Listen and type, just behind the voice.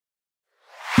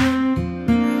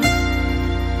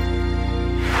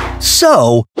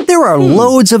So, there are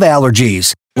loads of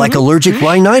allergies, like allergic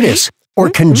rhinitis or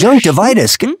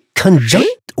conjunctivitis.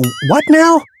 What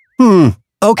now?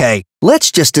 Okay,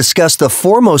 let's just discuss the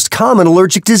four most common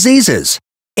allergic diseases: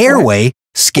 airway,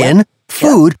 skin,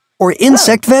 food, or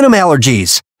insect venom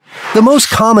allergies. The most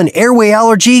common airway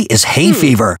allergy is hay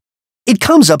fever. It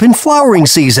comes up in flowering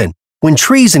season, when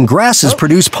trees and grasses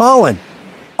produce pollen.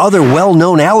 Other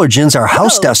well-known allergens are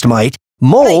house dust mite,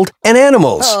 mold, and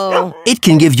animals. It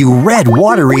can give you red,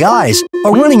 watery eyes,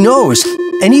 a running nose,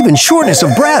 and even shortness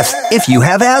of breath if you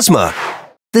have asthma.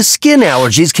 The skin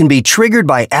allergies can be triggered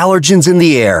by allergens in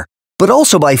the air, but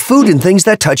also by food and things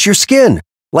that touch your skin,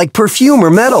 like perfume or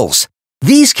metals.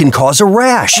 These can cause a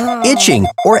rash, itching,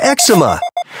 or eczema.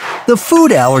 The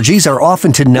food allergies are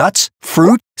often to nuts,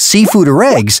 fruit, seafood, or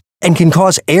eggs, and can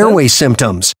cause airway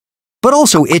symptoms, but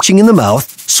also itching in the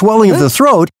mouth, swelling of the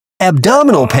throat,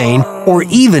 abdominal pain, or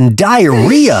even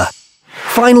diarrhea.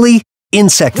 Finally,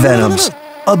 insect venoms.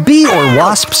 A bee or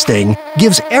wasp sting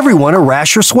gives everyone a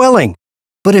rash or swelling.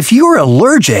 But if you're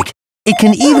allergic, it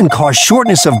can even cause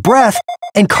shortness of breath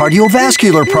and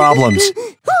cardiovascular problems.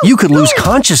 You could lose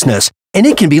consciousness, and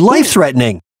it can be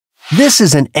life-threatening. This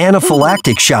is an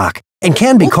anaphylactic shock and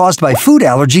can be caused by food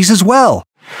allergies as well.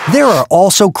 There are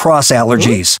also cross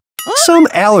allergies. Some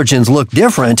allergens look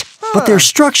different, but their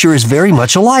structure is very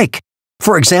much alike.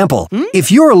 For example,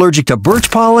 if you're allergic to birch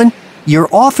pollen, you're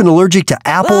often allergic to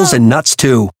apples and nuts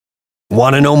too.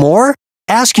 Want to know more?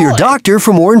 Ask your doctor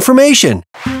for more information.